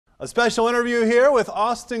A special interview here with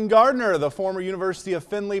Austin Gardner, the former University of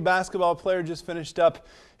Findlay basketball player, just finished up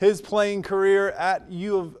his playing career at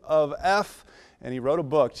U of F, and he wrote a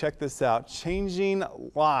book. Check this out, Changing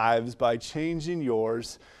Lives by Changing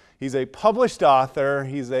Yours. He's a published author.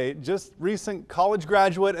 He's a just recent college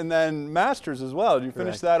graduate and then master's as well. Did you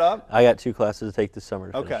finish that up? I got 2 classes to take this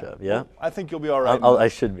summer to finish up. Yeah. Well, I think you'll be all right. I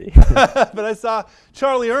should be. But I saw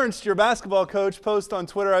Charlie Ernst, your basketball coach, post on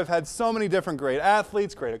Twitter, I've had so many different great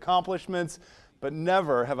athletes, great accomplishments, but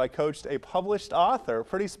never have I coached a published author.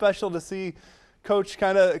 Pretty special to see Coach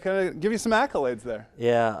kind of give you some accolades there.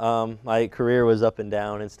 Yeah, my career was up and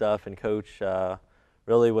down and stuff, and Coach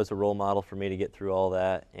really was a role model for me to get through all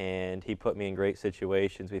that, and he put me in great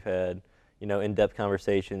situations. We've had, in-depth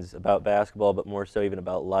conversations about basketball, but more so even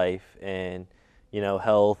about life and,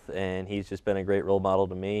 health, and he's just been a great role model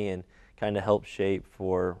to me and kind of helped shape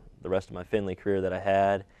for the rest of my Findlay career that I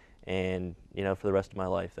had and, for the rest of my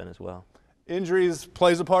life then as well. Injuries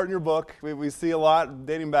plays a part in your book. We see a lot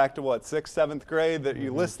dating back to what, 6th, 7th grade, that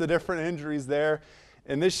you list the different injuries there.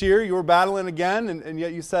 And this year you were battling again, and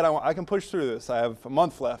yet you said, I can push through this. I have a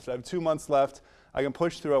month left. I have 2 months left. I can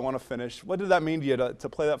push through. I want to finish. What did that mean to you to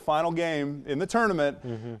play that final game in the tournament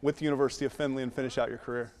with the University of Findlay and finish out your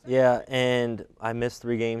career? Yeah, and I missed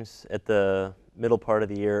 3 games at the middle part of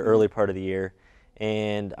the year, early part of the year,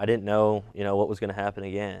 and I didn't know, what was going to happen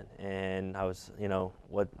again. And I was,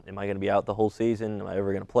 what am I going to be out the whole season? Am I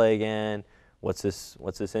ever going to play again? What's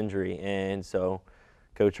this injury? And so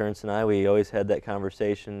Coach Ernst and I, we always had that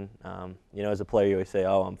conversation. As a player, you always say,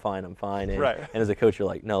 "Oh, I'm fine, I'm fine." And, right. And as a coach, you're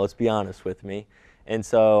like, "No, let's be honest with me." And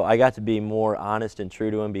so I got to be more honest and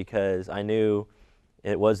true to him because I knew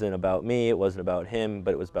it wasn't about me, it wasn't about him,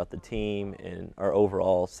 but it was about the team and our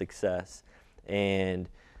overall success. And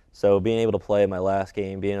so being able to play my last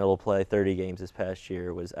game, being able to play 30 games this past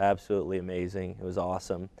year was absolutely amazing. It was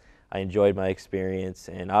awesome. I enjoyed my experience,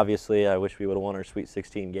 and obviously I wish we would have won our Sweet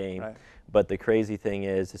 16 game. Right. But the crazy thing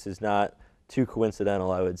is, this is not too coincidental,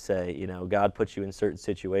 I would say. God puts you in certain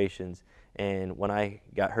situations, and when I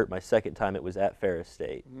got hurt my second time, it was at Ferris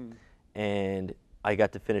State. And I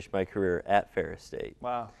got to finish my career at Ferris State.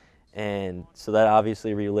 Wow. And so that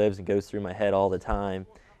obviously relives and goes through my head all the time.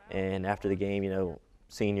 And after the game,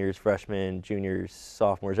 seniors, freshmen, juniors,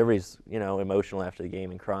 sophomores, everybody's, emotional after the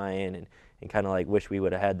game and crying and kind of like wish we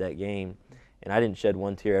would have had that game. And I didn't shed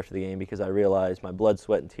one tear after the game because I realized my blood,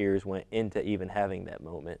 sweat, and tears went into even having that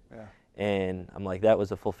moment. Yeah. And I'm like, that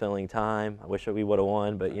was a fulfilling time. I wish we would have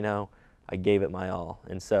won, but, I gave it my all.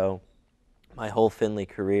 And so my whole Findlay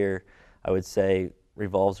career, I would say,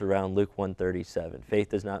 revolves around Luke 1:37. Faith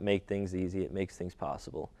does not make things easy, it makes things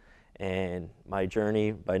possible. And my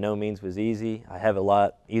journey by no means was easy. I have a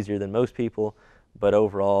lot easier than most people, but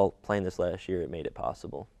overall, playing this last year, it made it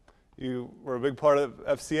possible. You were a big part of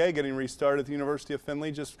FCA getting restarted at the University of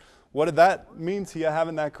Findlay. Just what did that mean to you,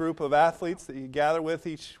 having that group of athletes that you gather with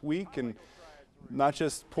each week and not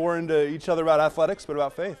just pour into each other about athletics, but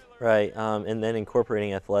about faith? Right, and then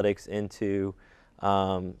incorporating athletics into,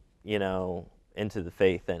 into the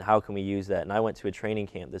faith, and how can we use that? And I went to a training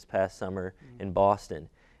camp this past summer in Boston,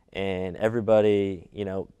 and everybody,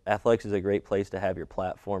 athletics is a great place to have your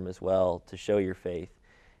platform as well, to show your faith.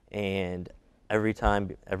 And every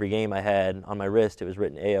game I had on my wrist, it was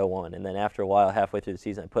written AO1. And then after a while, halfway through the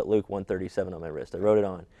season, I put Luke 1:37 on my wrist. I wrote it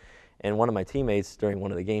on. And one of my teammates during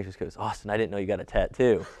one of the games just goes, "Austin, I didn't know you got a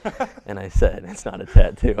tattoo." And I said, "It's not a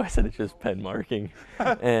tattoo." I said, "It's just pen marking."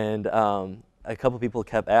 And a couple people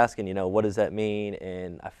kept asking, what does that mean?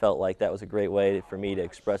 And I felt like that was a great way for me to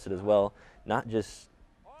express it as well. Not just,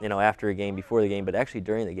 after a game, before the game, but actually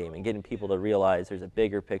during the game, and getting people to realize there's a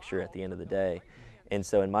bigger picture at the end of the day. And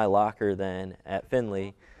so in my locker then at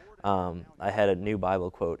Findlay, I had a new Bible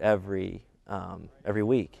quote every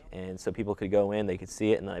week. And so people could go in, they could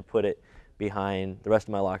see it, and then I put it behind the rest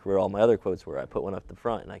of my locker where all my other quotes were. I put one up the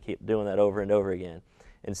front, and I keep doing that over and over again.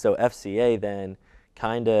 And so FCA then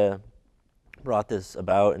kind of brought this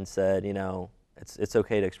about and said, it's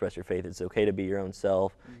okay to express your faith. It's okay to be your own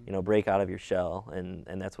self, break out of your shell, and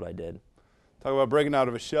that's what I did. Talk about breaking out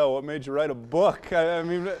of a shell. What made you write a book? I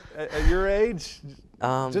mean, at your age,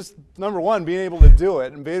 just number one, being able to do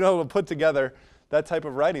it and being able to put together that type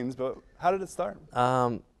of writings. But how did it start?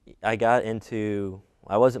 I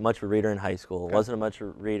wasn't much of a reader in high school. Okay. Wasn't much of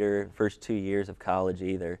a reader first 2 years of college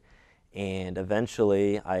either. And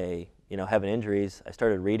eventually, having injuries, I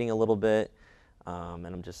started reading a little bit, and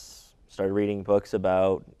I'm just started reading books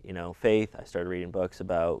about, faith. I started reading books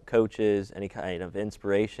about coaches, any kind of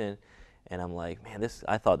inspiration. And I'm like, man,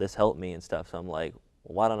 I thought this helped me and stuff. So I'm like,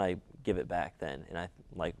 well, why don't I give it back then? And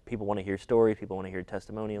people want to hear stories, people want to hear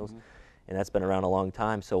testimonials. and that's been around a long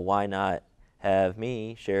time. So why not have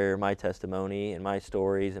me share my testimony and my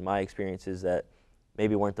stories and my experiences that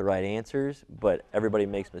maybe weren't the right answers, but everybody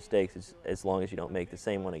makes mistakes as long as you don't make the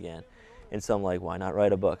same one again. And so I'm like, why not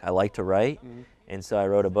write a book? I like to write, and so I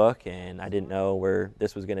wrote a book, and I didn't know where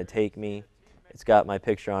this was going to take me. It's got my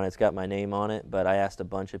picture on it, it's got my name on it, but I asked a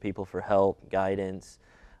bunch of people for help, guidance.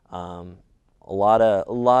 A lot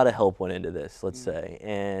of help went into this, let's say,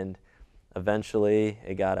 and eventually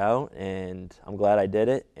it got out, and I'm glad I did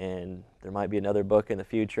it. And there might be another book in the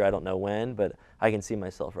future. I don't know when, but I can see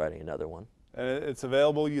myself writing another one. And it's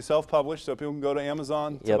available, you self-published, so people can go to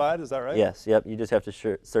Amazon to buy it, is that right? Yes, yep. You just have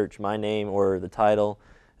to search my name or the title.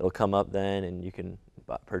 It'll come up then, and you can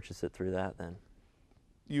purchase it through that then.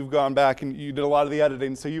 You've gone back and you did a lot of the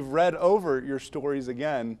editing, so you've read over your stories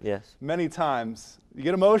again many times. You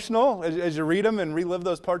get emotional as you read them and relive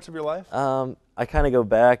those parts of your life? I kind of go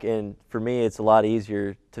back, and for me it's a lot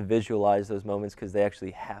easier to visualize those moments because they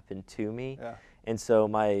actually happened to me. Yeah. And so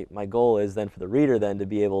my goal is then for the reader then to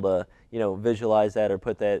be able to, visualize that or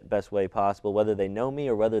put that best way possible, whether they know me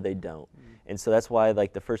or whether they don't. And so that's why,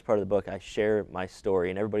 like, the first part of the book, I share my story,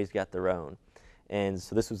 and everybody's got their own. And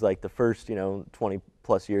so this was like the first, 20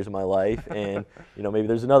 plus years of my life, and maybe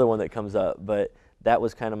there's another one that comes up, but that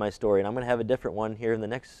was kind of my story, and I'm going to have a different one here in the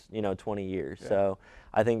next 20 years. Yeah. So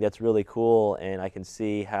I think that's really cool, and I can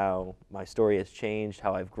see how my story has changed,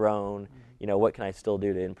 how I've grown. What can I still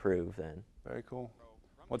do to improve then? Very cool.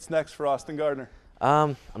 What's next for Austin Gardner?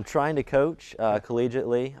 I'm trying to coach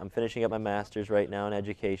collegiately. I'm finishing up my master's right now in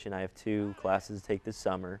education. I have 2 classes to take this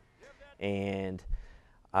summer, and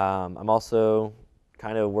I'm also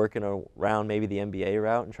kind of working around maybe the NBA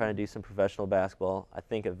route and trying to do some professional basketball. I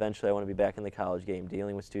think eventually I want to be back in the college game,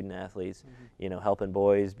 dealing with student athletes, helping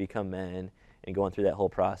boys become men and going through that whole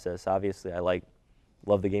process. Obviously, I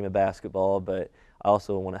love the game of basketball, but I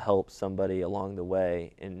also want to help somebody along the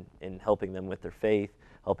way in helping them with their faith,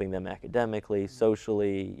 helping them academically,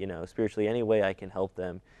 socially, spiritually, any way I can help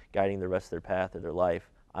them, guiding the rest of their path of their life.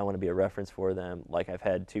 I want to be a reference for them. Like, I've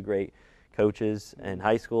had 2 great coaches in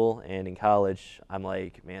high school and in college. I'm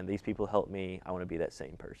like, man, these people helped me. I want to be that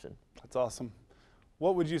same person. That's awesome.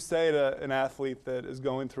 What would you say to an athlete that is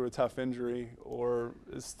going through a tough injury or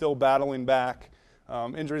is still battling back?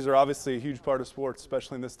 Injuries are obviously a huge part of sports,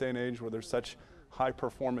 especially in this day and age where there's such high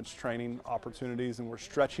performance training opportunities and we're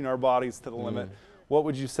stretching our bodies to the limit. What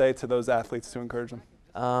would you say to those athletes to encourage them?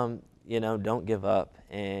 Don't give up,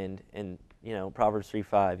 and Proverbs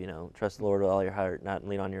 3:5, trust the Lord with all your heart, not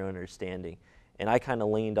lean on your own understanding. And I kind of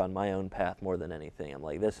leaned on my own path more than anything. I'm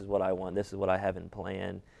like, this is what I want, this is what I have in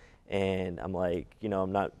plan. And I'm like,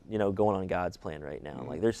 I'm not, going on God's plan right now. I'm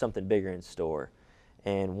like, there's something bigger in store.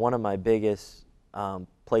 And one of my biggest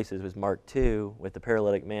places was Mark 2 with the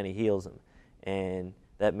paralytic man. He heals him. And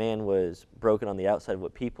that man was broken on the outside of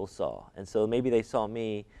what people saw. And so maybe they saw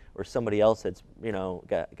me or somebody else that's,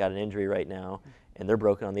 got an injury right now, and they're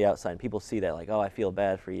broken on the outside. And people see that like, oh, I feel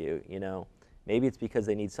bad for you, Maybe it's because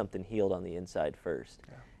they need something healed on the inside first.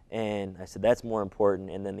 Yeah. And I said, that's more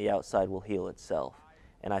important, and then the outside will heal itself.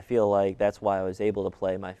 And I feel like that's why I was able to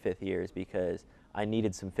play my 5th year, is because I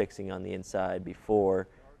needed some fixing on the inside before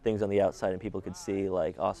things on the outside, and people could see,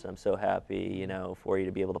 like, Austin, I'm so happy, for you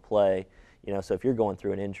to be able to play. So if you're going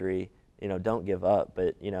through an injury, don't give up,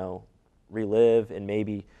 but, relive and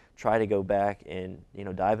maybe try to go back and,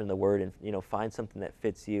 dive into the Word and, find something that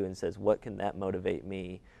fits you and says, what can that motivate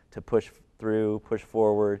me to push through, push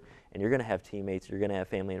forward? And you're going to have teammates, you're going to have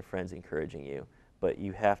family and friends encouraging you, but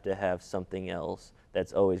you have to have something else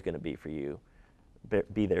that's always going to be for you,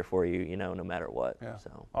 be there for you, no matter what. Yeah.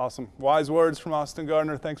 So awesome. Wise words from Austin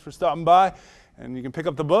Gardner. Thanks for stopping by. And you can pick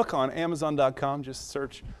up the book on Amazon.com. Just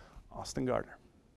search Austin Gardner.